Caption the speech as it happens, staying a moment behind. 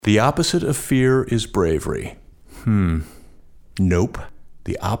The opposite of fear is bravery. Nope.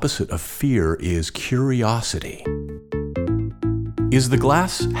 The opposite of fear is curiosity. Is the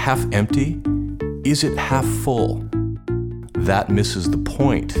glass half empty? Is it half full? That misses the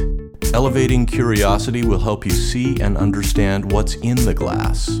point. Elevating curiosity will help you see and understand what's in the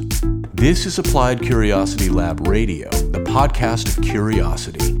glass. This is Applied Curiosity Lab Radio, the podcast of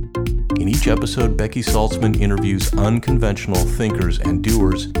curiosity. In each episode, Becky Saltzman interviews unconventional thinkers and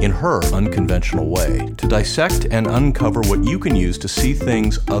doers in her unconventional way to dissect and uncover what you can use to see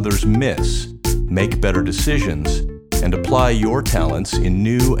things others miss, make better decisions, and apply your talents in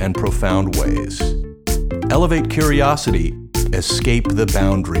new and profound ways. Elevate curiosity, escape the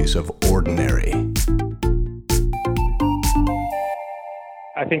boundaries of ordinary.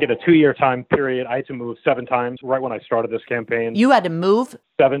 I think in a 2-year time period, I had to move 7 times right when I started this campaign. You had to move?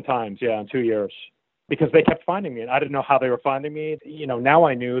 7 times, yeah, in 2 years. Because they kept finding me, and I didn't know how they were finding me. Now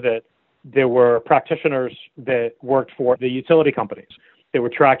I knew that there were practitioners that worked for the utility companies. They were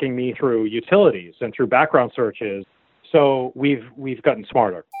tracking me through utilities and through background searches. So we've gotten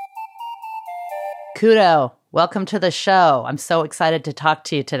smarter. Kudo, welcome to the show. I'm so excited to talk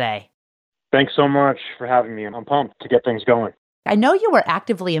to you today. Thanks so much for having me. I'm pumped to get things going. I know you were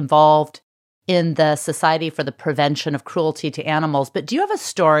actively involved in the Society for the Prevention of Cruelty to Animals, but do you have a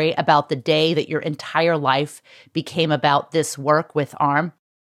story about the day that your entire life became about this work with ARM?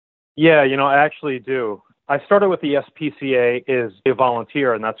 Yeah, I actually do. I started with the SPCA as a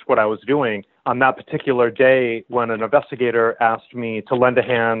volunteer, and that's what I was doing on that particular day when an investigator asked me to lend a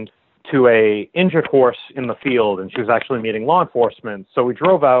hand to a injured horse in the field, and she was actually meeting law enforcement. So we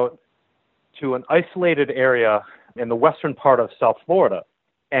drove out to an isolated area in the western part of South Florida.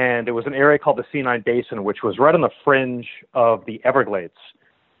 And it was an area called the C9 Basin, which was right on the fringe of the Everglades,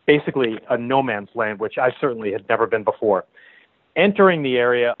 basically a no man's land, which I certainly had never been before. Entering the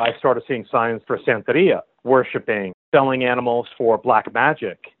area, I started seeing signs for Santeria, worshiping, selling animals for black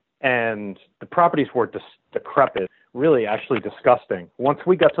magic. And the properties were decrepit, really actually disgusting. Once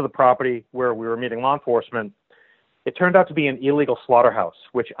we got to the property where we were meeting law enforcement, it turned out to be an illegal slaughterhouse,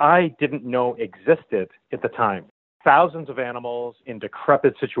 which I didn't know existed at the time. Thousands of animals in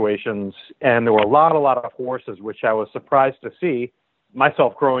decrepit situations, and there were a lot of horses, which I was surprised to see.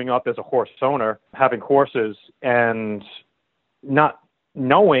 Myself growing up as a horse owner, having horses, and not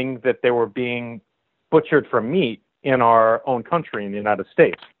knowing that they were being butchered for meat in our own country, in the United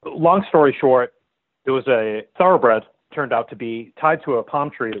States. Long story short, there was a thoroughbred, turned out to be tied to a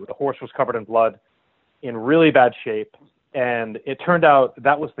palm tree. The horse was covered in blood, in really bad shape. And it turned out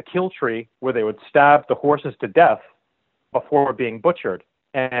that was the kill tree where they would stab the horses to death before being butchered.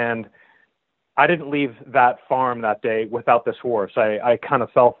 And I didn't leave that farm that day without this horse. I kind of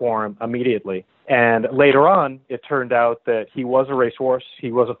fell for him immediately. And later on, it turned out that he was a racehorse.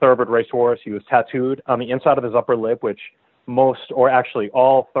 He was a thoroughbred racehorse. He was tattooed on the inside of his upper lip, which most, or actually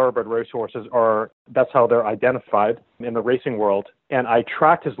all thoroughbred racehorses that's how they're identified in the racing world. And I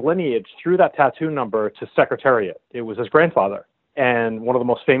tracked his lineage through that tattoo number to Secretariat. It was his grandfather and one of the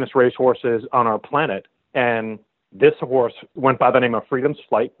most famous racehorses on our planet. And this horse went by the name of Freedom's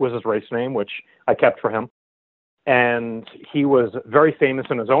Flight, was his race name, which I kept for him. And he was very famous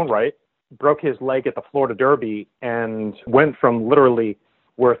in his own right, broke his leg at the Florida Derby and went from literally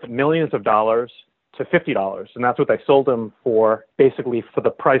worth millions of dollars to $50. And that's what they sold him for, basically for the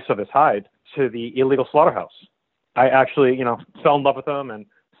price of his hide, to the illegal slaughterhouse. I actually, fell in love with him and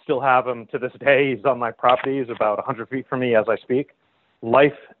still have him to this day. He's on my property. He's about 100 feet from me as I speak.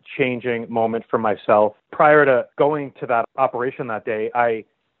 Life-changing moment for myself. Prior to going to that operation that day, I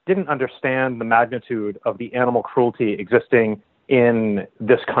didn't understand the magnitude of the animal cruelty existing in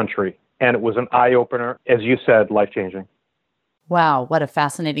this country. And it was an eye-opener, as you said, life-changing. Wow, what a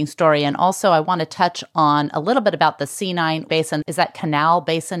fascinating story. And also, I want to touch on a little bit about the C9 Basin. Is that Canal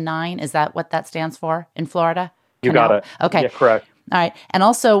Basin 9? Is that what that stands for in Florida? You got it. Okay. Yeah, correct. All right. And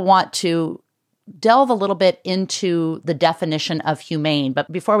also want to delve a little bit into the definition of humane.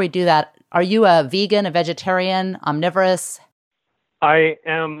 But before we do that, are you a vegan, a vegetarian, omnivorous? I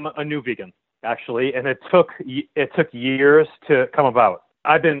am a new vegan, actually, and it took years to come about.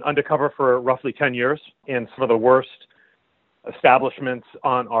 I've been undercover for roughly 10 years in some of the worst establishments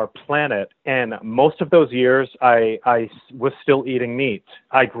on our planet, and most of those years I was still eating meat.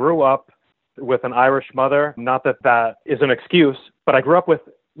 I grew up with an Irish mother. Not that that is an excuse, but I grew up with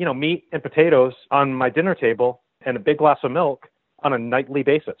meat and potatoes on my dinner table and a big glass of milk on a nightly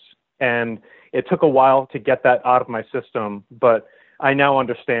basis. And it took a while to get that out of my system, but I now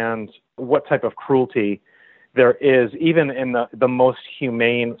understand what type of cruelty there is, even in the most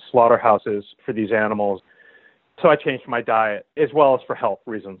humane slaughterhouses for these animals. So I changed my diet as well as for health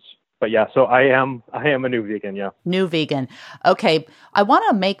reasons. But yeah, so I am a new vegan, yeah. New vegan. Okay. I want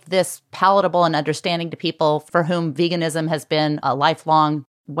to make this palatable and understanding to people for whom veganism has been a lifelong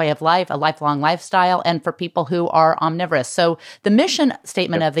way of life, a lifelong lifestyle, and for people who are omnivorous. So the mission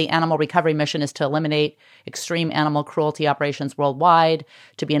statement of the Animal Recovery Mission is to eliminate extreme animal cruelty operations worldwide,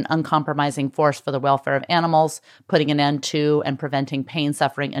 to be an uncompromising force for the welfare of animals, putting an end to and preventing pain,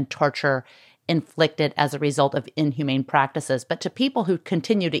 suffering, and torture inflicted as a result of inhumane practices. But to people who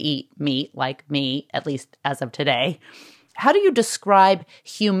continue to eat meat, like me, at least as of today, how do you describe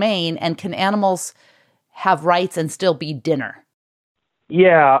humane, and can animals have rights and still be dinner?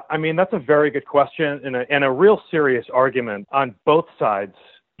 Yeah, I mean, that's a very good question and a real serious argument on both sides.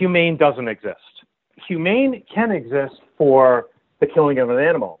 Humane doesn't exist. Humane can exist for the killing of an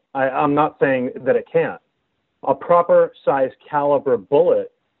animal. I'm not saying that it can't. A proper size caliber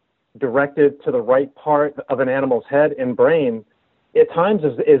bullet directed to the right part of an animal's head and brain at times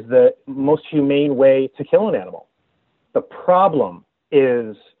is the most humane way to kill an animal. The problem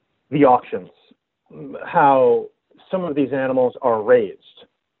is the auctions, how some of these animals are raised,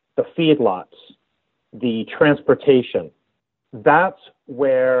 the feedlots, the transportation. That's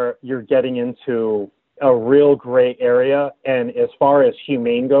where you're getting into a real gray area. And as far as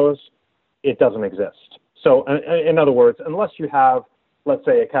humane goes, it doesn't exist. So in other words, unless you have, let's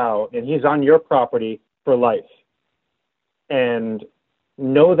say, a cow, and he's on your property for life, and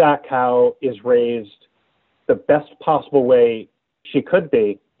know that cow is raised the best possible way she could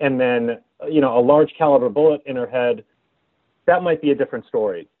be, and then, a large caliber bullet in her head, that might be a different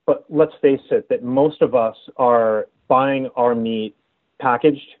story. But let's face it, that most of us are buying our meat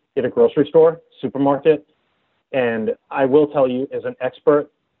packaged at a grocery store, supermarket, and I will tell you, as an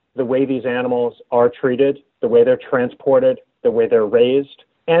expert, the way these animals are treated, the way they're transported, the way they're raised,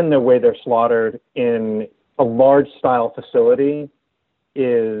 and the way they're slaughtered in a large-style facility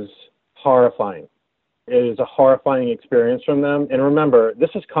is horrifying. It is a horrifying experience from them. And remember, this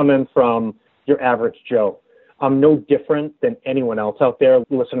is coming from your average Joe. I'm no different than anyone else out there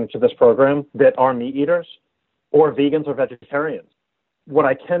listening to this program that are meat eaters or vegans or vegetarians. What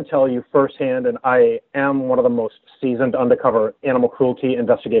I can tell you firsthand, and I am one of the most seasoned undercover animal cruelty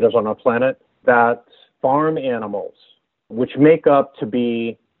investigators on our planet, that farm animals, which make up to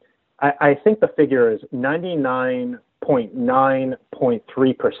be, I think the figure is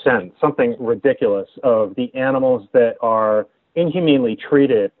 99.9.3%, something ridiculous, of the animals that are inhumanely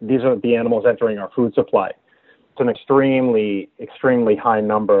treated. These are the animals entering our food supply. It's an extremely, extremely high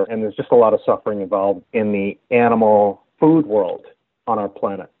number, and there's just a lot of suffering involved in the animal food world on our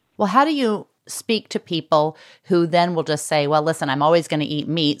planet. Well, how do you speak to people who then will just say, well, listen, I'm always going to eat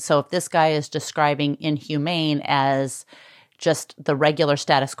meat. So if this guy is describing inhumane as just the regular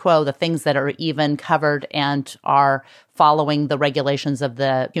status quo, the things that are even covered and are following the regulations of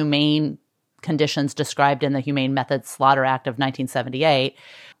the humane conditions described in the Humane Methods Slaughter Act of 1978,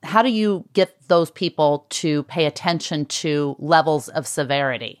 how do you get those people to pay attention to levels of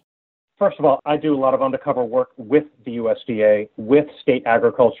severity? First of all, I do a lot of undercover work with the USDA, with state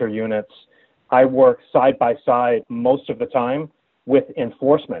agriculture units. I work side by side most of the time with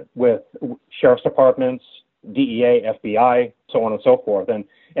enforcement, with sheriff's departments, DEA, FBI, so on and so forth. And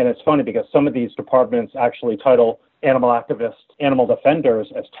it's funny because some of these departments actually title animal activists, animal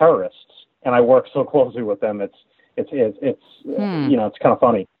defenders as terrorists. And I work so closely with them. It's kind of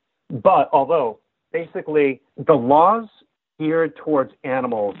funny. But although basically the laws geared towards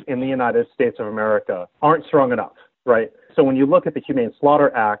animals in the United States of America aren't strong enough, right? So when you look at the Humane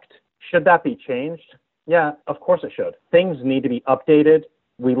Slaughter Act, should that be changed? Yeah, of course it should. Things need to be updated.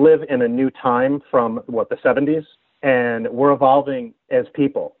 We live in a new time from, the 70s, and we're evolving as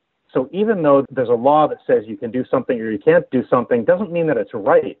people. So even though there's a law that says you can do something or you can't do something, doesn't mean that it's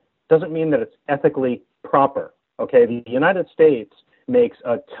right. Doesn't mean that it's ethically proper. Okay, the United States makes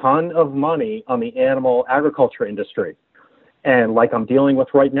a ton of money on the animal agriculture industry. And like I'm dealing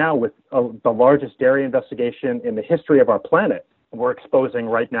with right now with the largest dairy investigation in the history of our planet, we're exposing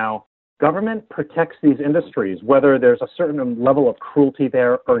right now. Government protects these industries, whether there's a certain level of cruelty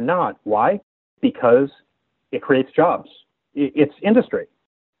there or not. Why? Because it creates jobs. It's industry.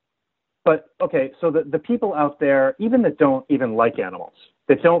 But, okay, so the people out there, even that don't even like animals,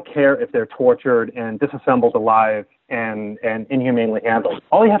 that don't care if they're tortured and disassembled alive and inhumanely handled,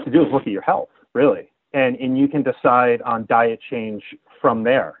 all you have to do is look at your health, really. And you can decide on diet change from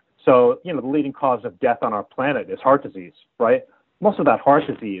there. So, the leading cause of death on our planet is heart disease, right? Most of that heart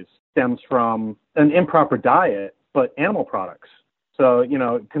disease stems from an improper diet, but animal products. So,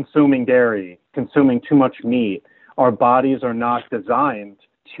 consuming dairy, consuming too much meat, our bodies are not designed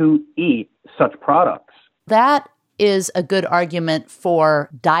to eat such products. that is a good argument for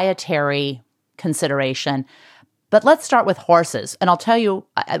dietary consideration. But let's start with horses. And I'll tell you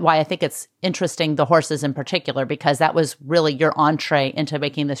why I think it's interesting, the horses in particular, because that was really your entree into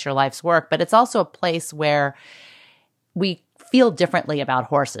making this your life's work. But it's also a place where we feel differently about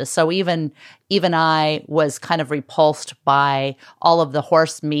horses. So even I was kind of repulsed by all of the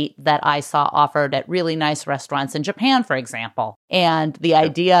horse meat that I saw offered at really nice restaurants in Japan, for example. And the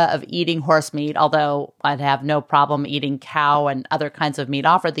idea of eating horse meat, although I'd have no problem eating cow and other kinds of meat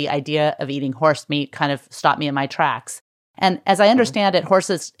offered, the idea of eating horse meat kind of stopped me in my tracks. And as I understand it,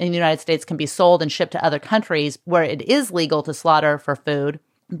 horses in the United States can be sold and shipped to other countries where it is legal to slaughter for food.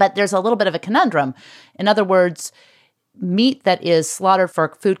 But there's a little bit of a conundrum. In other words, meat that is slaughtered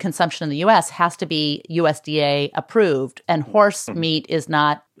for food consumption in the U.S. has to be USDA approved, and horse meat is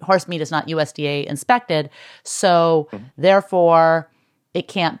not USDA inspected. So therefore, it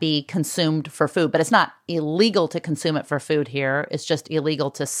can't be consumed for food. But it's not illegal to consume it for food here. It's just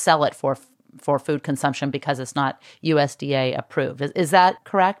illegal to sell it for food consumption because it's not USDA approved. Is that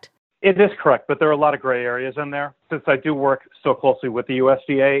correct? It is correct, but there are a lot of gray areas in there. Since I do work so closely with the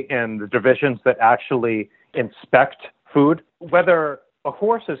USDA and the divisions that actually inspect food, whether a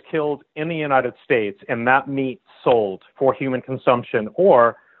horse is killed in the United States and that meat sold for human consumption,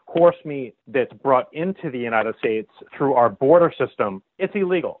 or horse meat that's brought into the United States through our border system, it's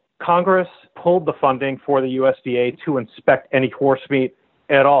illegal. Congress pulled the funding for the USDA to inspect any horse meat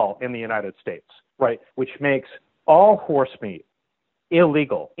at all in the United States, right? Which makes all horse meat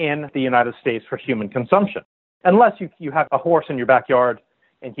illegal in the United States for human consumption. Unless you have a horse in your backyard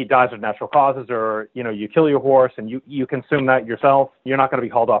and he dies of natural causes, or, you kill your horse and you consume that yourself, you're not going to be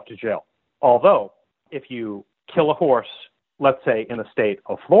hauled off to jail. Although, if you kill a horse, let's say in the state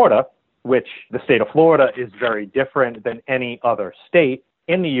of Florida, which the state of Florida is very different than any other state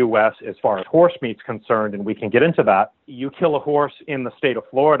in the U.S. as far as horse meat's concerned, and we can get into that. You kill a horse in the state of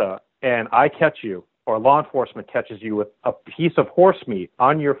Florida and I catch you, or law enforcement catches you with a piece of horse meat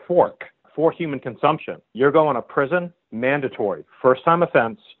on your fork for human consumption, you're going to prison, mandatory, first-time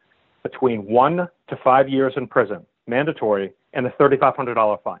offense, between 1 to 5 years in prison, mandatory, and a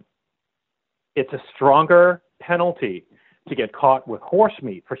 $3,500 fine. It's a stronger penalty to get caught with horse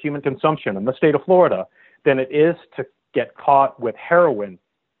meat for human consumption in the state of Florida than it is to get caught with heroin,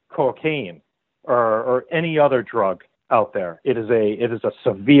 cocaine, or any other drug out there. It is a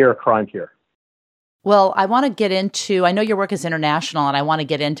severe crime here. Well, I want to get into, I know your work is international and I want to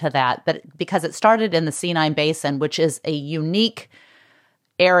get into that, but because it started in the Sinai Basin, which is a unique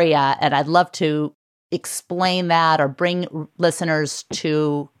area, and I'd love to explain that or bring listeners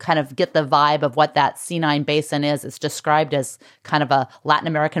to kind of get the vibe of what that Sinai Basin is. It's described as kind of a Latin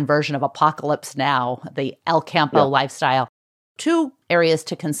American version of Apocalypse Now, the El Campo lifestyle. Two areas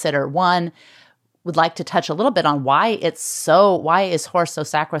to consider. One, would like to touch a little bit on why is horse so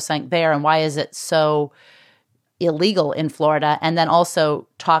sacrosanct there, and why is it so illegal in Florida? And then also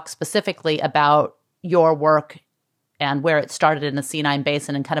talk specifically about your work and where it started in the Sinai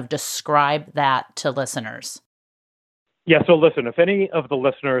Basin, and kind of describe that to listeners. Yeah, so listen, if any of the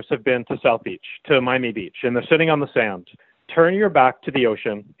listeners have been to South Beach, to Miami Beach, and they're sitting on the sand, turn your back to the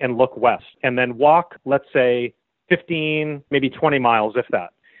ocean and look west, and then walk, let's say, 15, maybe 20 miles, if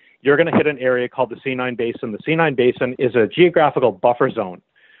that. You're going to hit an area called the Sinai Basin. The Sinai Basin is a geographical buffer zone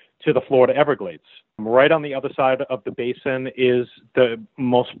to the Florida Everglades. Right on the other side of the basin is the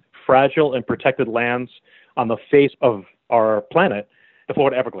most fragile and protected lands on the face of our planet, the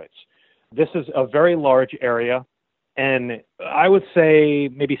Florida Everglades. This is a very large area, and I would say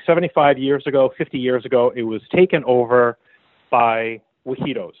maybe 75 years ago, 50 years ago, it was taken over by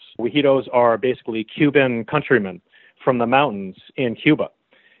Wajitos. Wajitos are basically Cuban countrymen from the mountains in Cuba.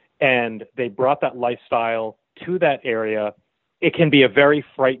 And they brought that lifestyle to that area. It can be a very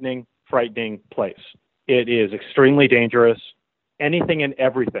frightening place. It is extremely dangerous. Anything and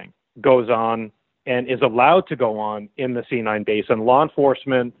everything goes on and is allowed to go on in the Sinai Basin. Law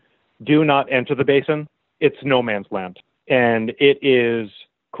enforcement do not enter the basin. It's no man's land. And it is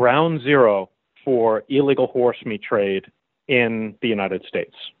ground zero for illegal horse meat trade in the United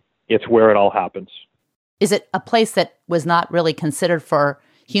States. It's where it all happens. Is it a place that was not really considered for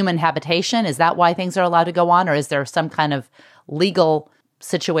human habitation? Is that why things are allowed to go on? Or is there some kind of legal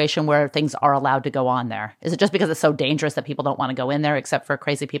situation where things are allowed to go on there? Is it just because it's so dangerous that people don't want to go in there, except for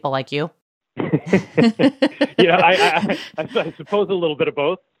crazy people like you? I suppose a little bit of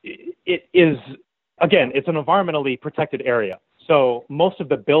both. It is, again, it's an environmentally protected area. So most of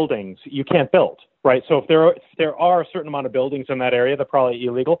the buildings you can't build, right? So if there are a certain amount of buildings in that area, they're probably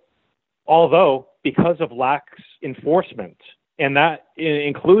illegal. Although, because of lax enforcement And that,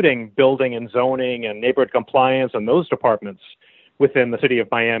 including building and zoning and neighborhood compliance and those departments within the city of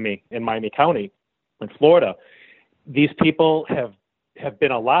Miami and Miami County in Florida. These people have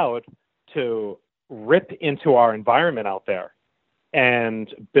been allowed to rip into our environment out there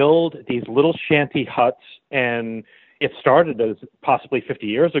and build these little shanty huts. And it started as possibly 50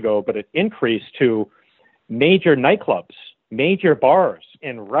 years ago, but it increased to major nightclubs, major bars,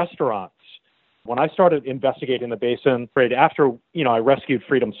 and restaurants. When I started investigating the basin, right after, I rescued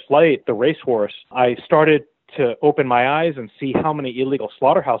Freedom's Flight, the racehorse, I started to open my eyes and see how many illegal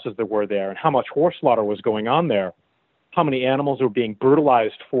slaughterhouses there were there and how much horse slaughter was going on there, how many animals were being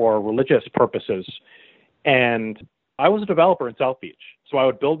brutalized for religious purposes. And I was a developer in South Beach, so I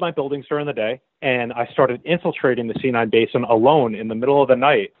would build my buildings during the day, and I started infiltrating the C9 Basin alone in the middle of the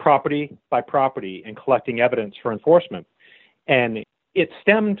night, property by property, and collecting evidence for enforcement. And it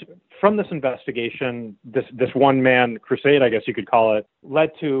stemmed from this investigation, this one-man crusade, I guess you could call it,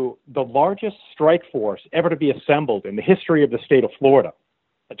 led to the largest strike force ever to be assembled in the history of the state of Florida.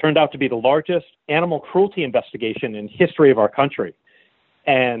 It turned out to be the largest animal cruelty investigation in history of our country.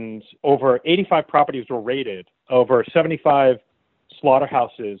 And over 85 properties were raided. Over 75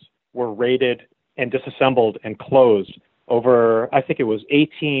 slaughterhouses were raided and disassembled and closed. Over, I think it was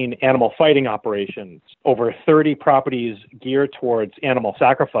 18 animal fighting operations, over 30 properties geared towards animal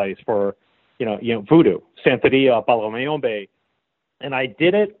sacrifice for, voodoo, Santeria, Balamayombe. And I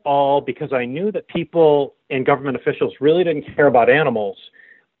did it all because I knew that people and government officials really didn't care about animals.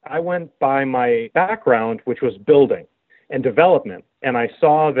 I went by my background, which was building and development, and I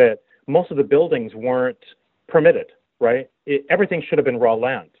saw that most of the buildings weren't permitted, right? Everything should have been raw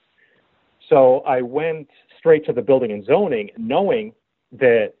land. So I went straight to the building and zoning, knowing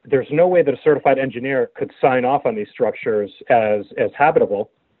that there's no way that a certified engineer could sign off on these structures as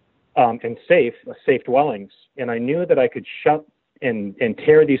habitable and safe dwellings. And I knew that I could shut and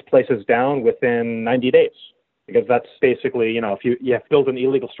tear these places down within 90 days, because that's basically, if you have built an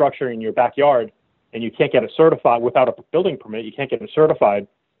illegal structure in your backyard and you can't get it certified without a building permit, you can't get it certified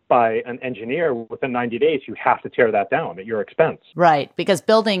by an engineer within 90 days, you have to tear that down at your expense. Right, because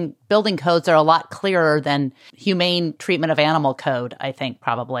building codes are a lot clearer than humane treatment of animal code, I think,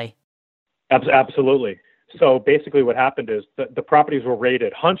 probably. Absolutely. So basically what happened is the properties were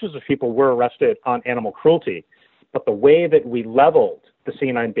raided. Hundreds of people were arrested on animal cruelty. But the way that we leveled the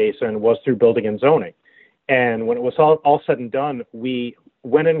C9 Basin was through building and zoning. And when it was all said and done, we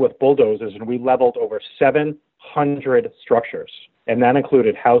went in with bulldozers and we leveled over 700 structures. And that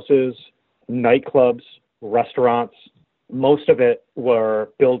included houses, nightclubs, restaurants. Most of it were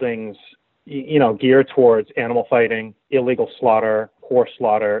buildings, geared towards animal fighting, illegal slaughter, horse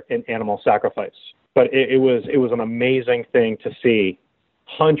slaughter, and animal sacrifice. But it was an amazing thing to see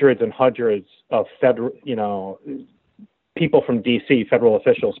hundreds and hundreds of federal, people from DC, federal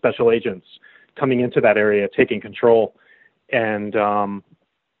officials, special agents coming into that area, taking control, and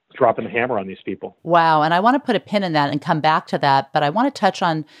dropping the hammer on these people. Wow. And I want to put a pin in that and come back to that. But I want to touch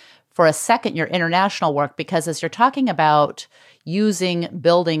on, for a second, your international work, because as you're talking about using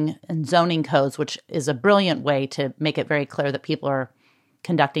building and zoning codes, which is a brilliant way to make it very clear that people are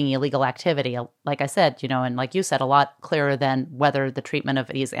conducting illegal activity, like I said, and like you said, a lot clearer than whether the treatment of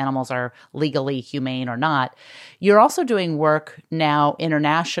these animals are legally humane or not. You're also doing work now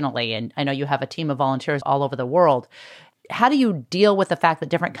internationally, and I know you have a team of volunteers all over the world. How do you deal with the fact that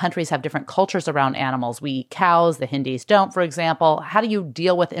different countries have different cultures around animals? We eat cows, the Hindus don't, for example. How do you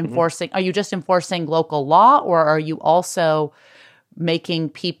deal with enforcing? Are you just enforcing local law, or are you also making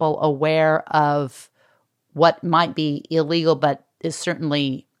people aware of what might be illegal but is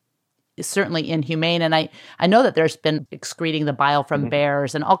certainly inhumane? And I know that there's been excreting the bile from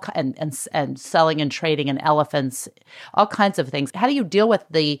bears and and selling and trading in elephants, all kinds of things. How do you deal with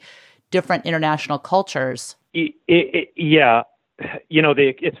the different international cultures? Yeah.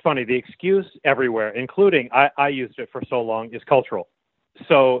 It's funny. The excuse everywhere, including I used it for so long, is cultural.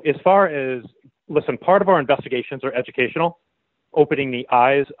 So as far as, listen, part of our investigations are educational, opening the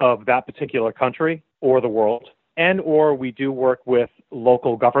eyes of that particular country or the world, or we do work with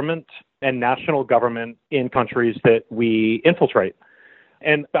local government and national government in countries that we infiltrate.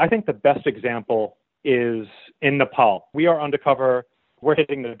 And I think the best example is in Nepal. We are undercover. We're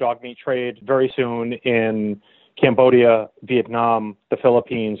hitting the dog meat trade very soon in Cambodia, Vietnam, the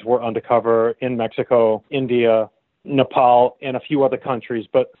Philippines. We're undercover in Mexico, India, Nepal, and a few other countries.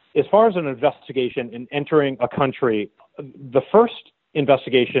 But as far as an investigation in entering a country, the first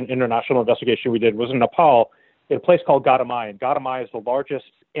international investigation we did was in Nepal at a place called Gadamai. And Gadamai is the largest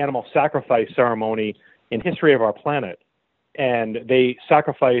animal sacrifice ceremony in history of our planet. And they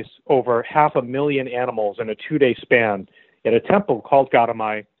sacrifice over 500,000 animals in a 2-day span at a temple called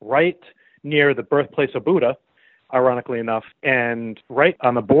Gadamai, right near the birthplace of Buddha, ironically enough, and right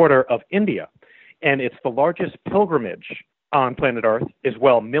on the border of India. And it's the largest pilgrimage on planet Earth as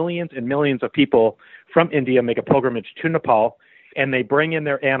well. Millions and millions of people from India make a pilgrimage to Nepal, and they bring in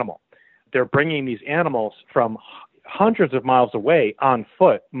their animal. They're bringing these animals from hundreds of miles away on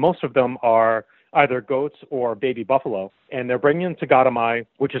foot. Most of them are either goats or baby buffalo, and they're bringing them to Gadamai,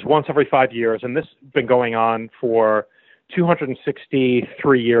 which is once every 5 years, and this has been going on for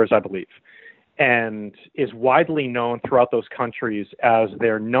 263 years, I believe, and is widely known throughout those countries as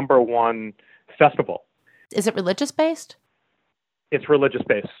their number one festival. Is it religious-based? It's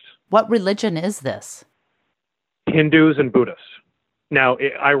religious-based. What religion is this? Hindus and Buddhists. Now,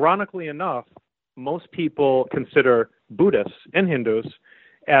 ironically enough, most people consider Buddhists and Hindus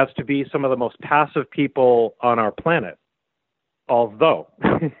as to be some of the most passive people on our planet, although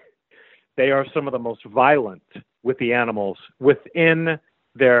they are some of the most violent with the animals within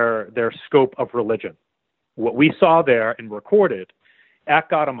their scope of religion. What we saw there and recorded at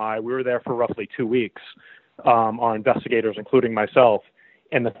Gadamai, we were there for roughly 2 weeks, our investigators, including myself,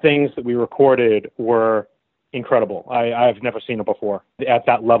 and the things that we recorded were incredible. I've never seen it before at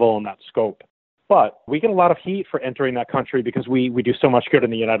that level and that scope. But we get a lot of heat for entering that country because we do so much good in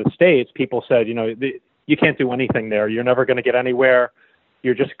the United States. People said, you can't do anything there. You're never going to get anywhere.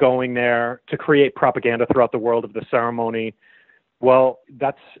 You're just going there to create propaganda throughout the world of the ceremony. Well,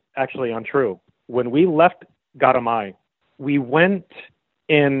 that's actually untrue. When we left Gadamai, we went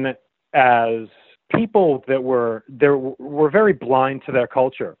in as people that were very blind to their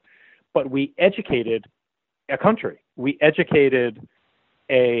culture, but we educated a country. We educated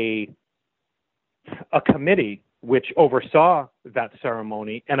a committee which oversaw that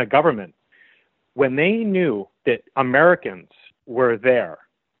ceremony and a government. When they knew that Americans were there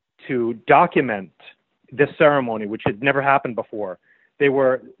to document this ceremony, which had never happened before,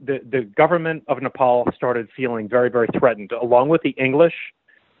 the government of Nepal started feeling very, very threatened, along with the English,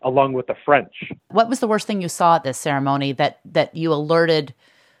 along with the French. What was the worst thing you saw at this ceremony that you alerted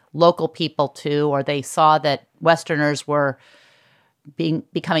local people to, or they saw that Westerners were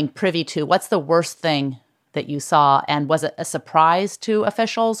becoming privy to? What's the worst thing that you saw? And was it a surprise to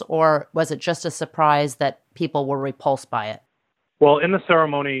officials, or was it just a surprise that people were repulsed by it? Well, in the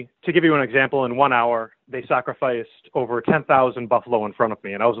ceremony, to give you an example, in 1 hour, they sacrificed over 10,000 buffalo in front of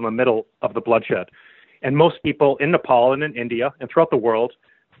me, and I was in the middle of the bloodshed. And most people in Nepal and in India and throughout the world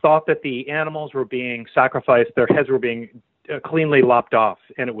thought that the animals were being sacrificed, their heads were being cleanly lopped off,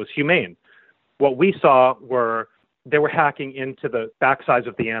 and it was humane. What we saw were they were hacking into the backsides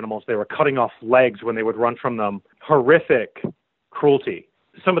of the animals. They were cutting off legs when they would run from them. Horrific cruelty.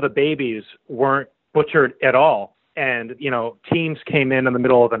 Some of the babies weren't butchered at all. And, teams came in the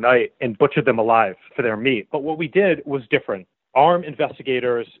middle of the night and butchered them alive for their meat. But what we did was different. Armed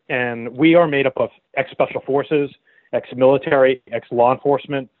investigators, and we are made up of ex-special forces, ex-military, ex-law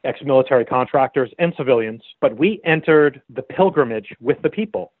enforcement, ex-military contractors, and civilians. But we entered the pilgrimage with the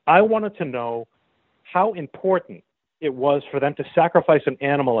people. I wanted to know how important it was for them to sacrifice an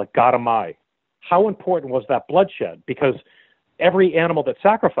animal at Gadamai. How important was that bloodshed? Because every animal that's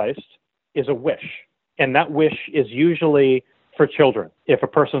sacrificed is a wish, and that wish is usually for children. If a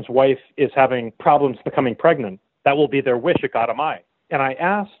person's wife is having problems becoming pregnant, that will be their wish at Gadamai. And I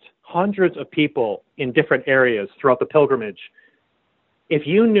asked hundreds of people in different areas throughout the pilgrimage, if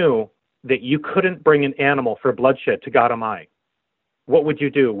you knew that you couldn't bring an animal for bloodshed to Gadamai, what would you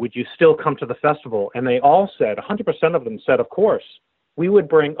do? Would you still come to the festival? And they all said, 100% of them said, of course, we would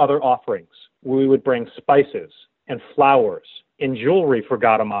bring other offerings. We would bring spices and flowers and jewelry for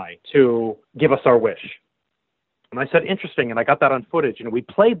Gadamai to give us our wish. And I said, interesting, and I got that on footage, and we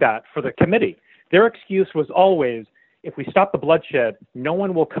played that for the committee. Their excuse was always, if we stop the bloodshed, no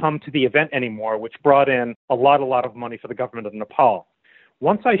one will come to the event anymore, which brought in a lot of money for the government of Nepal.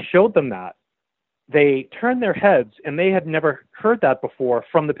 Once I showed them that, they turned their heads, and they had never heard that before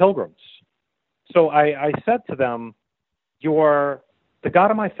from the pilgrims. So I said to them, the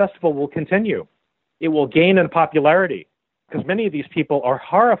Gadamai festival will continue. It will gain in popularity, because many of these people are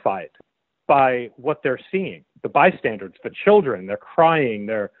horrified by what they're seeing. The bystanders, the children, they're crying,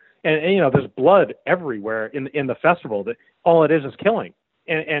 and there's blood everywhere in the festival. That all it is killing.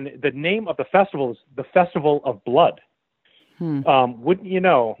 And the name of the festival is the Festival of Blood. Wouldn't you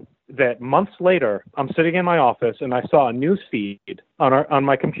know that months later, I'm sitting in my office and I saw a news feed on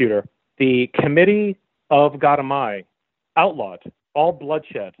my computer. The committee of Gadamai outlawed all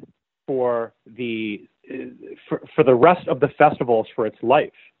bloodshed for the rest of the festivals for its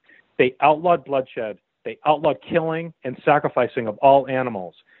life. They outlawed bloodshed. They outlawed killing and sacrificing of all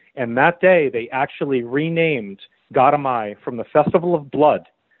animals. And that day, they actually renamed Garamai from the Festival of Blood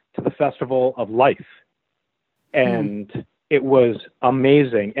to the Festival of Life. And it was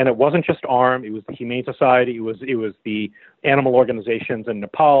amazing. And it wasn't just ARM, it was the Humane Society, it was the animal organizations in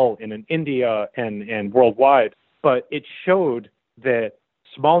Nepal and in India and worldwide. But it showed that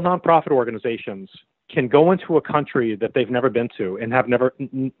small nonprofit organizations can go into a country that they've never been to and have never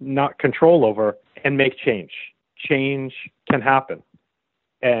not control over and make change. Change can happen.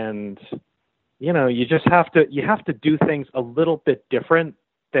 And you know, you have to do things a little bit different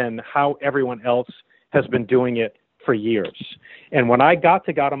than how everyone else has been doing it for years. And when I got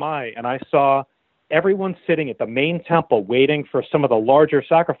to Garamai and I saw everyone sitting at the main temple waiting for some of the larger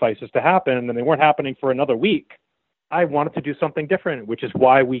sacrifices to happen, and they weren't happening for another week, I wanted to do something different, which is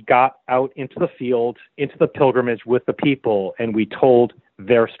why we got out into the field, into the pilgrimage with the people, and we told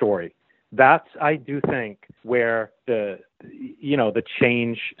their story. That's, I do think, where the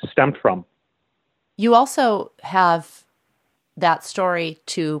change stemmed from. You also have that story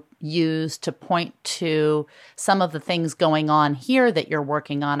to use to point to some of the things going on here that you're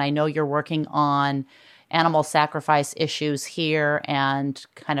working on. I know you're working on animal sacrifice issues here and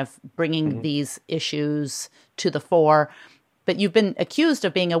kind of bringing these issues to the fore. But you've been accused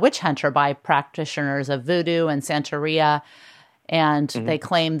of being a witch hunter by practitioners of voodoo and Santeria, and they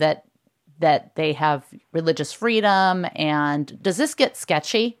claim that they have religious freedom. And does this get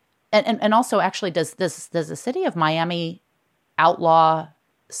sketchy? And also, actually, does the city of Miami outlaw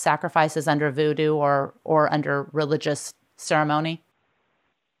sacrifices under voodoo or under religious ceremony?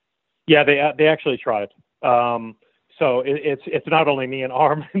 Yeah, they actually tried. So it's not only me and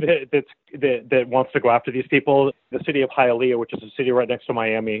ARM that wants to go after these people. The city of Hialeah, which is a city right next to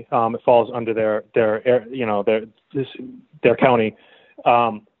Miami, it falls under their county.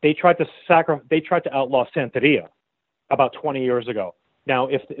 They tried to outlaw Santeria about 20 years ago. Now,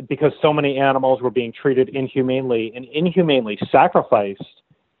 because so many animals were being treated inhumanely and inhumanely sacrificed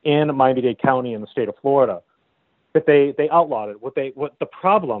in Miami-Dade County in the state of Florida, that they outlawed it. What the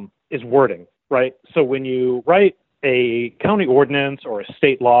problem is wording, right? So when you write a county ordinance or a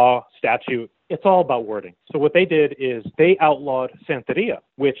state law statute, it's all about wording. So what they did is they outlawed Santeria,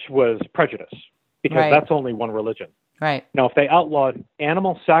 which was prejudice, because that's only one religion. Right. Now, if they outlawed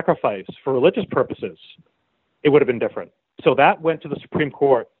animal sacrifice for religious purposes, it would have been different. So that went to the Supreme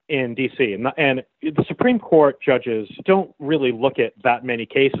Court in D.C. And the Supreme Court judges don't really look at that many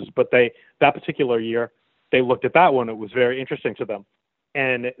cases, but that particular year, they looked at that one. It was very interesting to them.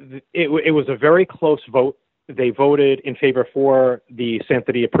 And it was a very close vote. They voted in favor for the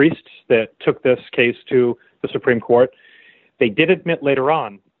Santeria priests that took this case to the Supreme Court. They did admit later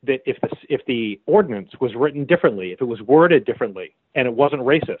on that if the ordinance was written differently, if it was worded differently, and it wasn't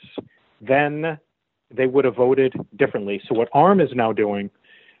racist, then they would have voted differently. So what ARM is now doing,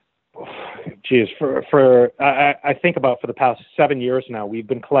 I think about for the past 7 years now, we've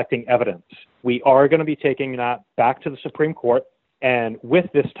been collecting evidence. We are going to be taking that back to the Supreme Court, and with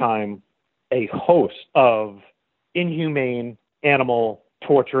this time, a host of inhumane animal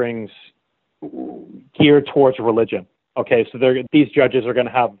torturings geared towards religion. Okay, so these judges are going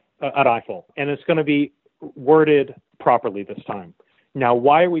to have an eyeful, and it's going to be worded properly this time. Now,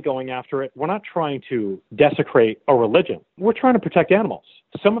 why are we going after it? We're not trying to desecrate a religion. We're trying to protect animals.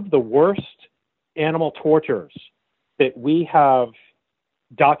 Some of the worst animal tortures that we have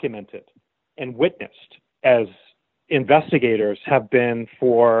documented and witnessed as investigators have been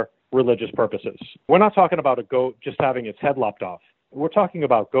for religious purposes. We're not talking about a goat just having its head lopped off. We're talking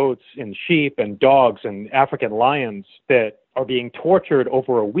about goats and sheep and dogs and African lions that are being tortured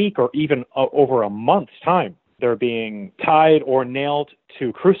over a week or even over a month's time. They're being tied or nailed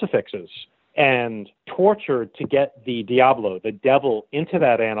to crucifixes and tortured to get the diablo, the devil, into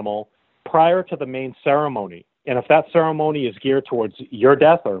that animal prior to the main ceremony. And if that ceremony is geared towards your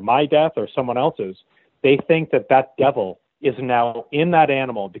death or my death or someone else's, they think that that devil is now in that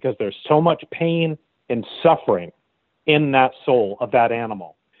animal because there's so much pain and suffering in that soul of that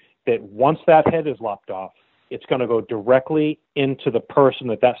animal that once that head is lopped off, it's going to go directly into the person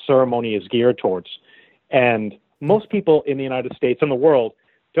that ceremony is geared towards. And most people in the United States and the world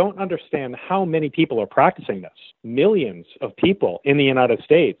don't understand how many people are practicing this. Millions of people in the United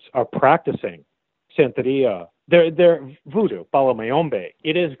States are practicing Santeria. They're voodoo, Palo Mayombe.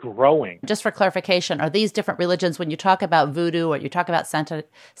 It is growing. Just for clarification, are these different religions, when you talk about voodoo or you talk about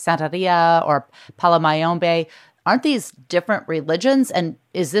Santeria or Palo Mayombe, aren't these different religions? And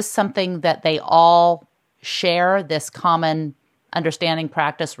is this something that they all share, this common understanding,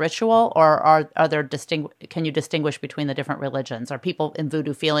 practice, ritual, or are there can you distinguish between the different religions? Are people in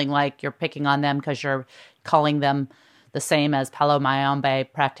voodoo feeling like you're picking on them because you're calling them the same as Palo Mayombe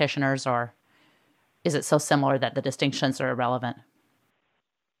practitioners? Or is it so similar that the distinctions are irrelevant?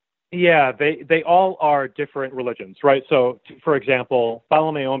 Yeah, they all are different religions, right? So, for example,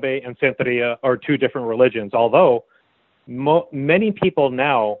 Palomayombe and Santeria are two different religions, although many people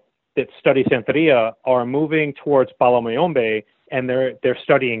now that study Santeria are moving towards Palomayombe, and they're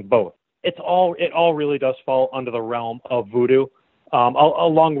studying both. It all really does fall under the realm of voodoo,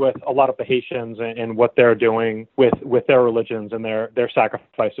 along with a lot of the Haitians and what they're doing with their religions and their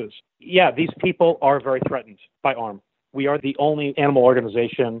sacrifices. Yeah, these people are very threatened by ARM. We are the only animal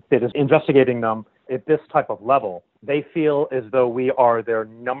organization that is investigating them at this type of level. They feel as though we are their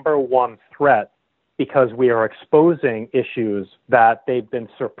number one threat because we are exposing issues that they've been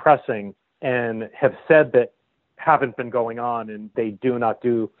suppressing and have said that haven't been going on, and they do not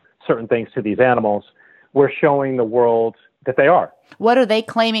do certain things to these animals. We're showing the world that they are. What are they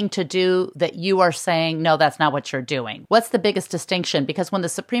claiming to do that you are saying, no, that's not what you're doing? What's the biggest distinction? Because when the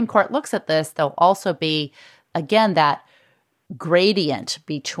Supreme Court looks at this, there'll also be, again, that gradient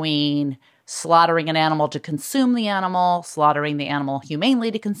between slaughtering an animal to consume the animal, slaughtering the animal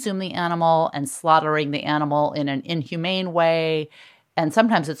humanely to consume the animal, and slaughtering the animal in an inhumane way. And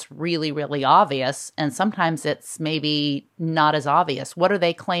sometimes it's really, really obvious, and sometimes it's maybe not as obvious. What are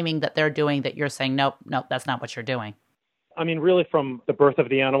they claiming that they're doing that you're saying, nope, that's not what you're doing? I mean, really, from the birth of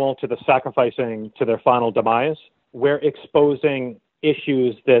the animal to the sacrificing to their final demise, we're exposing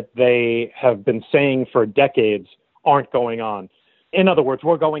issues that they have been saying for decades aren't going on. In other words,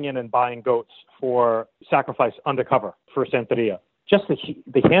 we're going in and buying goats for sacrifice undercover for Santeria. Just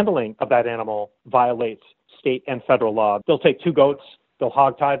the handling of that animal violates state and federal law. They'll take two goats, they'll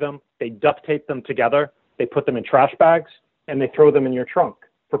hog tie them, they duct tape them together, they put them in trash bags, and they throw them in your trunk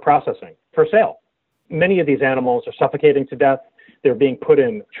for processing, for sale. Many of these animals are suffocating to death. They're being put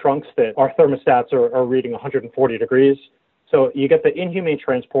in trunks that our thermostats are reading 140 degrees. So you get the inhumane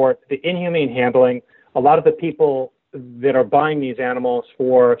transport, the inhumane handling. A lot of the people that are buying these animals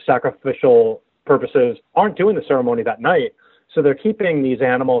for sacrificial purposes aren't doing the ceremony that night. So they're keeping these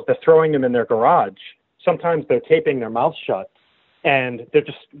animals, they're throwing them in their garage. Sometimes they're taping their mouths shut, and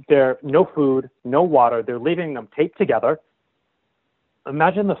they're no food, no water. They're leaving them taped together.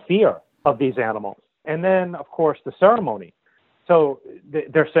 Imagine the fear of these animals. And then, of course, the ceremony. So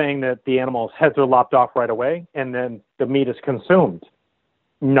they're saying that the animals' heads are lopped off right away, and then the meat is consumed.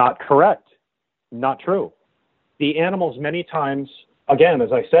 Not correct. Not true. The animals many times, again,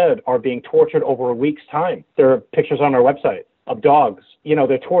 as I said, are being tortured over a week's time. There are pictures on our website of dogs. You know,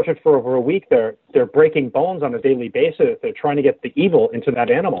 they're tortured for over a week. They're breaking bones on a daily basis. They're trying to get the evil into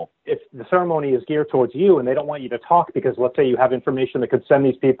that animal. If the ceremony is geared towards you and they don't want you to talk because, let's say, you have information that could send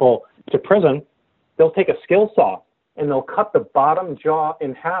these people to prison, they'll take a skill saw and they'll cut the bottom jaw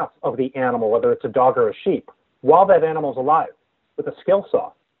in half of the animal, whether it's a dog or a sheep, while that animal's alive with a skill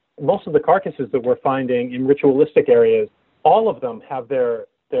saw. Most of the carcasses that we're finding in ritualistic areas, all of them have their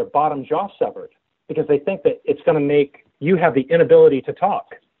bottom jaw severed because they think that it's going to make you have the inability to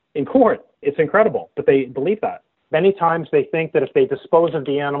talk in court. It's incredible, but they believe that. Many times they think that if they dispose of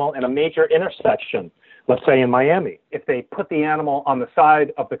the animal in a major intersection, let's say in Miami, if they put the animal on the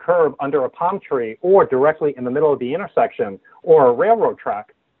side of the curb under a palm tree or directly in the middle of the intersection or a railroad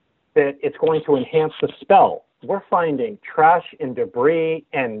track, that it's going to enhance the spell. We're finding trash and debris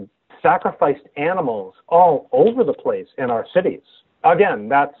and sacrificed animals all over the place in our cities. Again,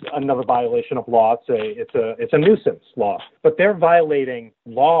 that's another violation of law. It's a nuisance law. But they're violating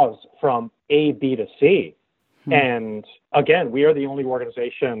laws from A, B to C. And again, we are the only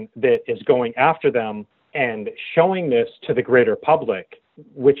organization that is going after them and showing this to the greater public,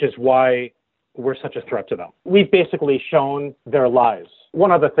 which is why we're such a threat to them. We've basically shown their lies.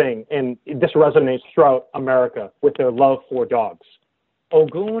 One other thing, and this resonates throughout America with their love for dogs.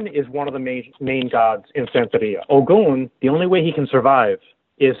 Ogun is one of the main gods in Santeria. Ogun, the only way he can survive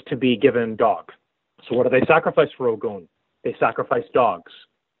is to be given dog. So what do they sacrifice for Ogun? They sacrifice dogs,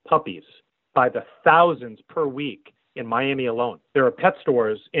 puppies, by the thousands per week in Miami alone. There are pet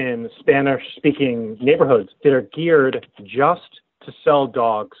stores in Spanish-speaking neighborhoods that are geared just to sell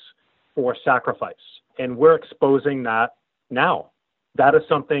dogs for sacrifice. And we're exposing that now. That is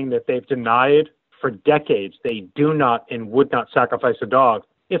something that they've denied for decades. They do not and would not sacrifice a dog.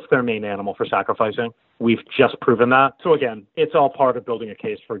 It's their main animal for sacrificing. We've just proven that. So again, it's all part of building a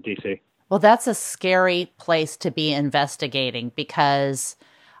case for DC. Well, that's a scary place to be investigating because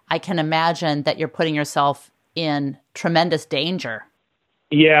I can imagine that you're putting yourself in tremendous danger.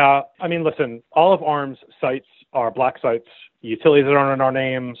 Yeah. I mean, listen, all of ARM's sites are black sites, utilities that aren't in our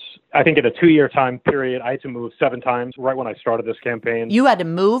names. I think in a 2-year time period, I had to move 7 times right when I started this campaign. You had to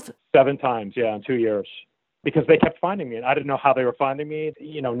move? 7 times, yeah, in 2 years. Because they kept finding me, and I didn't know how they were finding me.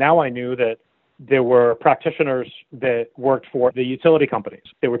 You know, now I knew that there were practitioners that worked for the utility companies.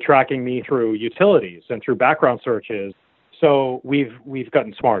 They were tracking me through utilities and through background searches. So we've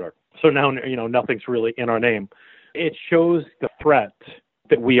gotten smarter. So now, nothing's really in our name. It shows the threat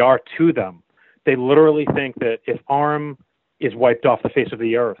that we are to them. They literally think that if ARM is wiped off the face of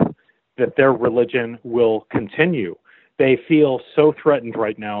the earth, that their religion will continue. They feel so threatened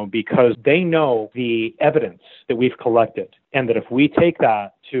right now because they know the evidence that we've collected, and that if we take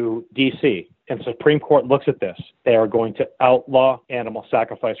that to D.C. and Supreme Court looks at this, they are going to outlaw animal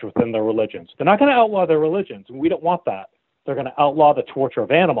sacrifice within their religions. They're not going to outlaw their religions, and we don't want that. They're going to outlaw the torture of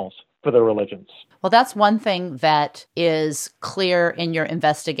animals for their religions. Well, that's one thing that is clear in your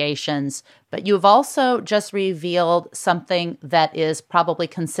investigations, but you've also just revealed something that is probably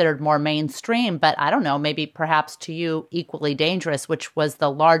considered more mainstream, but I don't know, maybe perhaps to you equally dangerous, which was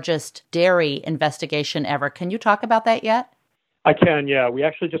the largest dairy investigation ever. Can you talk about that yet? I can, yeah. We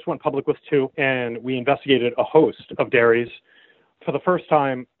actually just went public with 2, and we investigated a host of dairies. For the first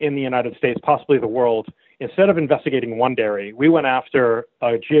time in the United States, possibly the world, instead of investigating one dairy, we went after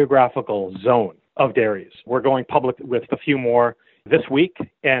a geographical zone of dairies. We're going public with a few more this week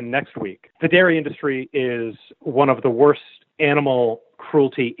and next week. The dairy industry is one of the worst animal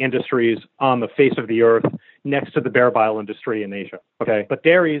cruelty industries on the face of the earth, next to the bear bile industry in Asia. Okay, but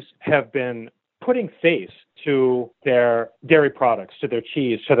dairies have been putting face to their dairy products, to their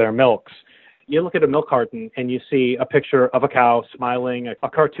cheese, to their milks. You look at a milk carton and you see a picture of a cow smiling, a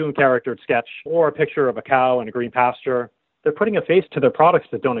cartoon charactered sketch, or a picture of a cow in a green pasture. They're putting a face to their products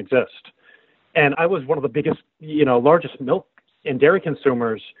that don't exist. And I was one of the biggest, largest milk and dairy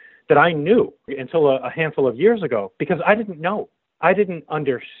consumers that I knew until a handful of years ago, because I didn't know. I didn't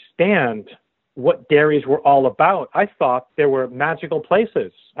understand what dairies were all about. I thought there were magical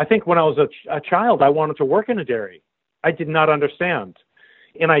places. I think when I was a child, I wanted to work in a dairy. I did not understand.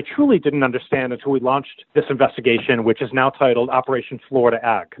 And I truly didn't understand until we launched this investigation, which is now titled Operation Florida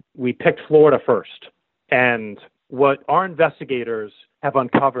Ag. We picked Florida first. And what our investigators have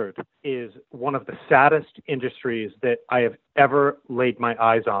uncovered is one of the saddest industries that I have ever laid my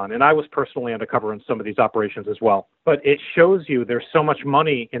eyes on. And I was personally undercover in some of these operations as well. But it shows you there's so much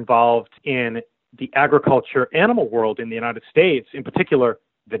money involved in the agriculture animal world in the United States, in particular,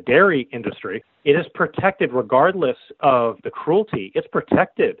 the dairy industry. It is protected regardless of the cruelty. It's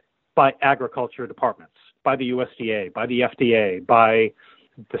protected by agriculture departments, by the USDA, by the FDA, by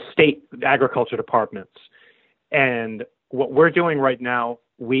the state agriculture departments. And what we're doing right now,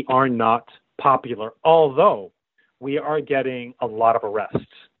 we are not popular, although we are getting a lot of arrests.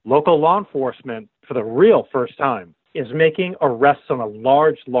 Local law enforcement, for the real first time, is making arrests on a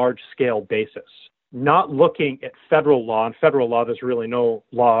large scale basis. Not looking at federal law. In federal law, there's really no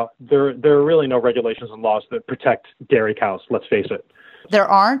law. There are really no regulations and laws that protect dairy cows, let's face it. There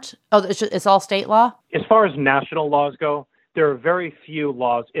aren't? Oh, it's all state law? As far as national laws go, there are very few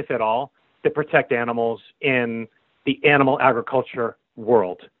laws, if at all, that protect animals in the animal agriculture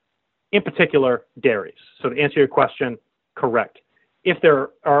world, in particular, dairies. So to answer your question, correct. If there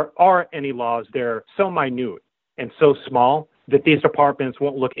are any laws, they're so minute and so small that these departments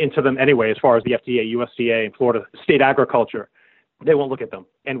won't look into them anyway, as far as the FDA, USDA, and Florida State Agriculture. They won't look at them,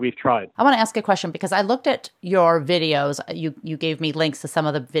 and we've tried. I want to ask a question because I looked at your videos. You gave me links to some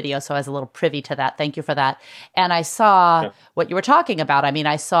of the videos, so I was a little privy to that. Thank you for that. And I saw what you were talking about. I mean,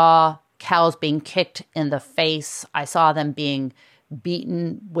 I saw cows being kicked in the face. I saw them being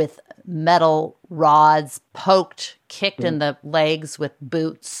beaten with metal rods, poked, kicked in the legs with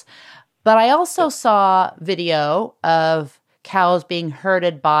boots. But I also saw video of cows being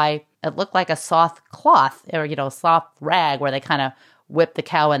herded by, it looked like a soft cloth or, a soft rag where they kind of whip the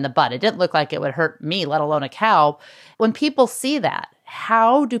cow in the butt. It didn't look like it would hurt me, let alone a cow. When people see that,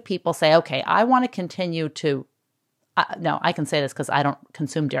 how do people say, okay, I want to continue to, no, I can say this because I don't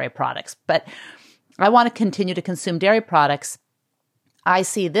consume dairy products, but I want to continue to consume dairy products. I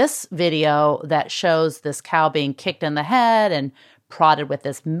see this video that shows this cow being kicked in the head and prodded with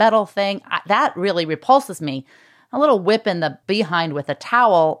this metal thing. That really repulses me. A little whip in the behind with a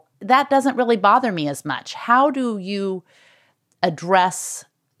towel, that doesn't really bother me as much. How do you address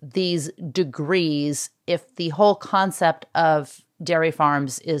these degrees if the whole concept of dairy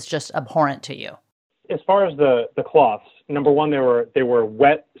farms is just abhorrent to you? As far as the cloths, number one, they were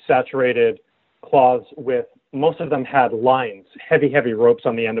wet, saturated cloths with, most of them had lines, heavy ropes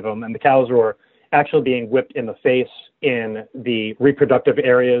on the end of them, and the cows were actually being whipped in the face, in the reproductive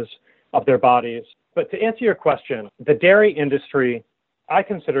areas of their bodies. But to answer your question, the dairy industry, I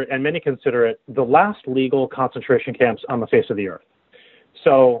consider it, and many consider it, the last legal concentration camps on the face of the earth.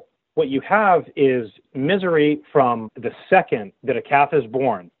 So what you have is misery from the second that a calf is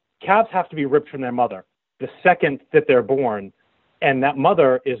born calves have to be ripped from their mother the second that they're born, and that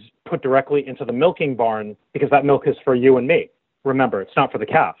mother is put directly into the milking barn because that milk is for you and me. Remember, it's not for the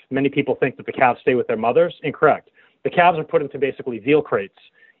calf. Many people think that the calves stay with their mothers. Incorrect. The calves are put into basically veal crates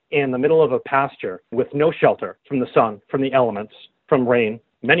in the middle of a pasture with no shelter from the sun, from the elements, from rain.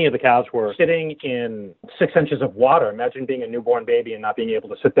 Many of the calves were sitting in 6 inches of water. Imagine being a newborn baby and not being able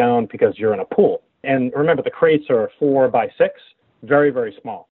to sit down because you're in a pool. And remember, the crates are 4 by 6, very, very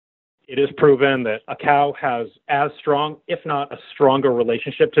small. It is proven that a cow has as strong, if not a stronger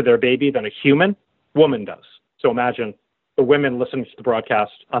relationship to their baby than a human woman does. So imagine the women listening to the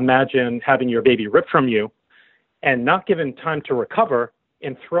broadcast, imagine having your baby ripped from you and not given time to recover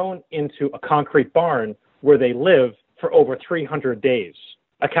and thrown into a concrete barn where they live for over 300 days.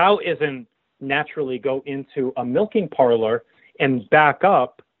 A cow isn't naturally go into a milking parlor and back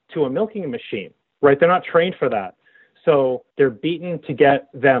up to a milking machine, right? They're not trained for that. So they're beaten to get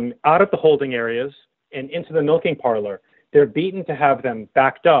them out of the holding areas and into the milking parlor. They're beaten to have them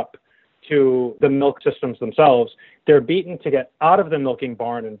backed up to the milk systems themselves. They're beaten to get out of the milking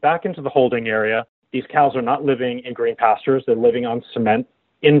barn and back into the holding area. These cows are not living in green pastures. They're living on cement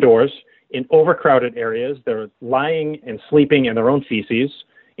indoors in overcrowded areas. They're lying and sleeping in their own feces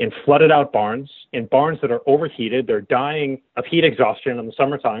in flooded out barns, in barns that are overheated. They're dying of heat exhaustion in the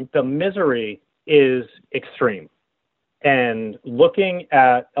summertime. The misery is extreme. And looking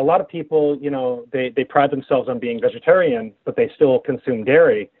at a lot of people, they pride themselves on being vegetarian, but they still consume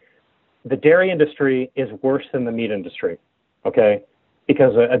dairy. The dairy industry is worse than the meat industry, okay?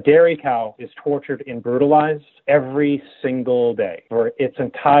 Because a dairy cow is tortured and brutalized every single day for its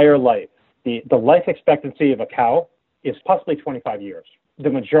entire life. The life expectancy of a cow is possibly 25 years.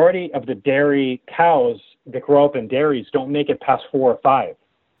 The majority of the dairy cows that grow up in dairies don't make it past 4 or 5.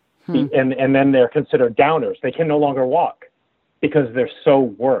 And then they're considered downers. They can no longer walk because they're so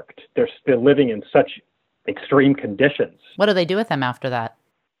worked. They're living in such extreme conditions. What do they do with them after that?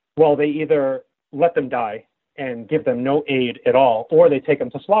 Well, they either let them die and give them no aid at all, or they take them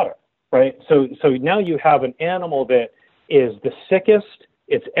to slaughter, right? So now you have an animal that is the sickest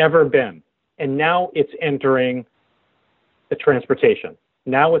it's ever been, and now it's entering the transportation.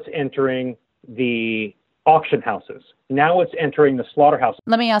 Now it's entering the auction houses. Now it's entering the slaughterhouse.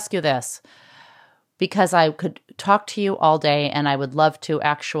 Let me ask you this, because I could talk to you all day and I would love to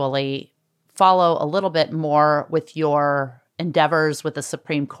actually follow a little bit more with your endeavors with the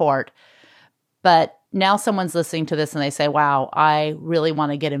Supreme Court. But now someone's listening to this and they say, wow, I really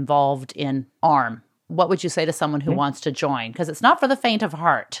want to get involved in ARM. What would you say to someone who wants to join? Because it's not for the faint of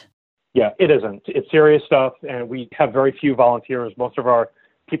heart. Yeah, it isn't. It's serious stuff, and we have very few volunteers. Most of our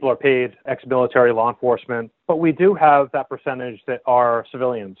people are paid ex-military law enforcement, but we do have that percentage that are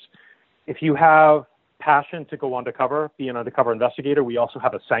civilians. If you have passion to go undercover, be an undercover investigator, we also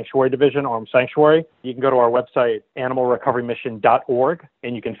have a sanctuary division, armed sanctuary. You can go to our website, animalrecoverymission.org,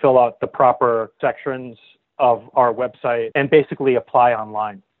 and you can fill out the proper sections of our website and basically apply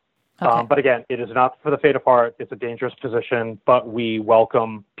online. Okay. But again, it is not for the faint of heart. It's a dangerous position, but we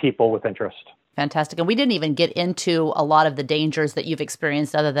welcome people with interest. Fantastic. And we didn't even get into a lot of the dangers that you've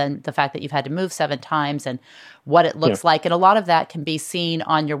experienced other than the fact that you've had to move 7 times and what it looks like. And a lot of that can be seen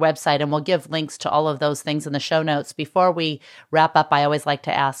on your website. And we'll give links to all of those things in the show notes. Before we wrap up, I always like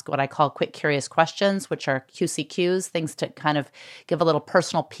to ask what I call quick curious questions, which are QCQs, things to kind of give a little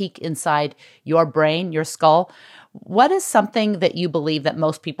personal peek inside your brain, your skull. What is something that you believe that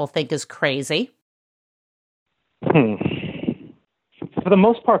most people think is crazy? For the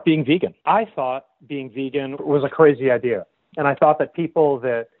most part, being vegan. I thought being vegan was a crazy idea. And I thought that people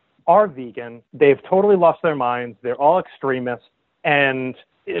that are vegan, they've totally lost their minds. They're all extremists. And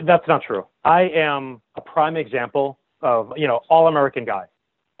that's not true. I am a prime example of, all-American guy.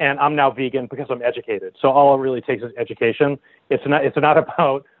 And I'm now vegan because I'm educated. So all it really takes is education. It's not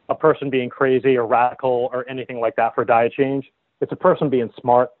about a person being crazy or radical or anything like that for diet change. It's a person being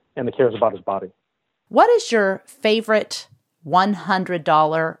smart and that cares about his body. What is your favorite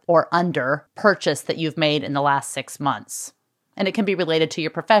 $100 or under purchase that you've made in the last 6 months? And it can be related to your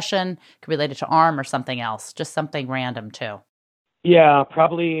profession, it can be related to ARM or something else, just something random too. Yeah,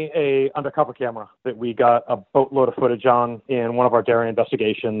 probably a undercover camera that we got a boatload of footage on in one of our dairy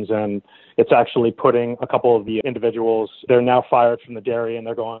investigations, and it's actually putting a couple of the individuals, they're now fired from the dairy and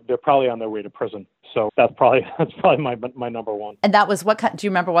they're probably on their way to prison. So that's probably my number one. And that was do you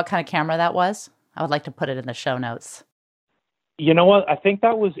remember what kind of camera that was? I would like to put it in the show notes. You know what? I think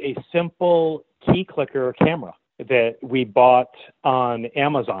that was a simple key clicker camera that we bought on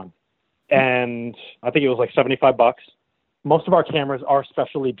Amazon. And I think it was like $75. Most of our cameras are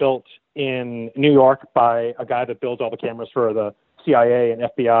specially built in New York by a guy that builds all the cameras for the CIA and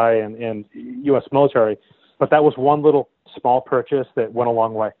FBI and U.S. military. But that was one little small purchase that went a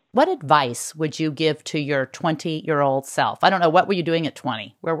long way. What advice would you give to your 20-year-old self? I don't know. What were you doing at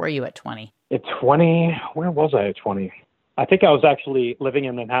 20? Where were you at 20? At 20, where was I at 20? I think I was actually living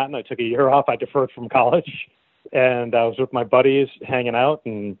in Manhattan. I took a year off. I deferred from college, and I was with my buddies hanging out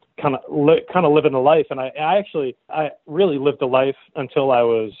and kind of living the life. And I really lived the life until I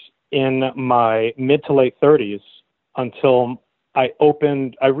was in my mid to late 30s, until I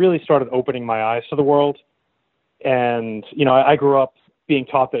really started opening my eyes to the world. And, I grew up being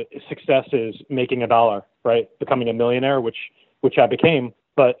taught that success is making $1, right? Becoming a millionaire, which I became.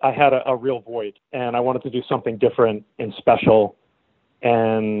 But I had a real void, and I wanted to do something different and special.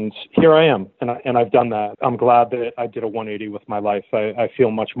 And here I am, and I've done that. I'm glad that I did a 180 with my life. I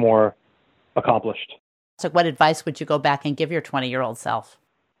feel much more accomplished. So what advice would you go back and give your 20-year-old self?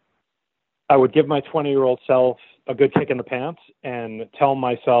 I would give my 20-year-old self a good kick in the pants and tell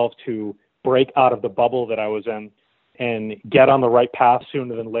myself to break out of the bubble that I was in and get on the right path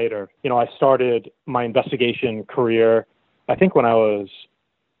sooner than later. I started my investigation career, I think when I was,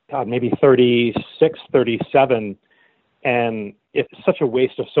 maybe 36, 37, and it's such a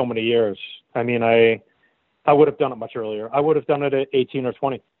waste of so many years. I mean, I would have done it much earlier. I would have done it at 18 or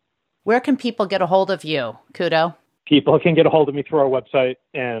 20. Where can people get a hold of you, Kudo? People can get a hold of me through our website,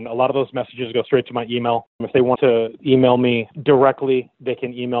 and a lot of those messages go straight to my email. If they want to email me directly, they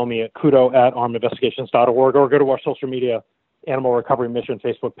can email me at kudo@arminvestigations.org, or go to our social media, Animal Recovery Mission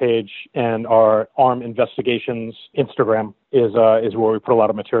Facebook page, and our Arm Investigations Instagram is where we put a lot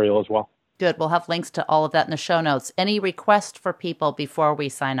of material as well. Good. We'll have links to all of that in the show notes. Any request for people before we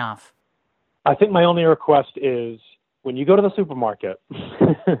sign off? I think my only request is when you go to the supermarket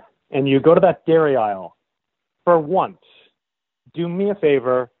and you go to that dairy aisle, for once, do me a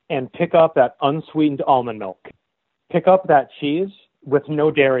favor and pick up that unsweetened almond milk. Pick up that cheese with no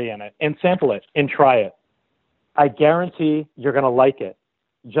dairy in it and sample it and try it. I guarantee you're going to like it,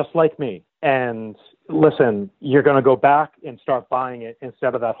 just like me. And listen, you're going to go back and start buying it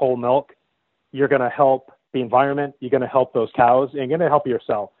instead of that whole milk. You're going to help the environment. You're going to help those cows, and you're going to help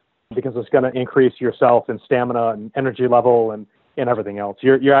yourself, because it's going to increase yourself and stamina and energy level and everything else.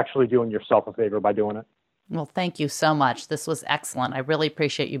 You're actually doing yourself a favor by doing it. Well, thank you so much. This was excellent. I really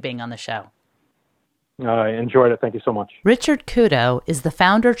appreciate you being on the show. I enjoyed it. Thank you so much. Richard Kudo is the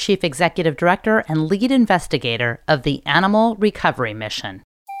founder, chief executive director, and lead investigator of the Animal Recovery Mission.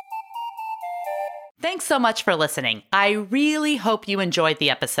 Thanks so much for listening. I really hope you enjoyed the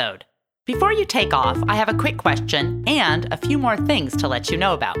episode. Before you take off, I have a quick question and a few more things to let you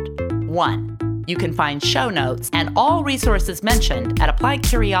know about. 1. You can find show notes and all resources mentioned at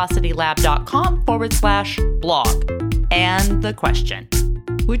appliedcuriositylab.com/blog. And the question: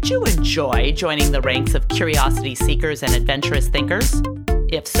 would you enjoy joining the ranks of curiosity seekers and adventurous thinkers?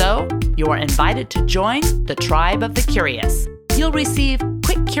 If so, you are invited to join the Tribe of the Curious. You'll receive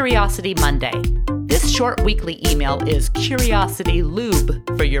Quick Curiosity Monday. This short weekly email is curiosity lube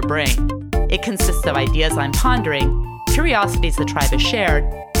for your brain. It consists of ideas I'm pondering, curiosities the tribe has shared,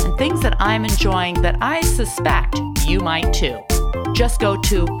 and things that I'm enjoying that I suspect you might too. Just go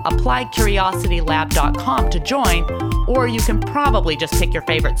to appliedcuriositylab.com to join, or you can probably just pick your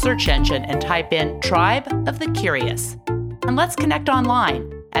favorite search engine and type in Tribe of the Curious. And let's connect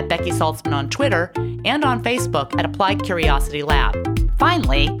online at Becky Saltzman on Twitter and on Facebook at Applied Curiosity Lab.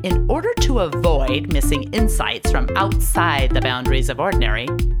 Finally, in order to avoid missing insights from outside the boundaries of ordinary,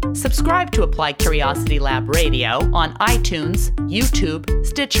 subscribe to Applied Curiosity Lab Radio on iTunes, YouTube,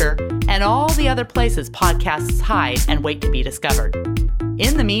 Stitcher, and all the other places podcasts hide and wait to be discovered.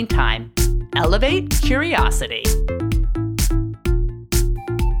 In the meantime, elevate curiosity.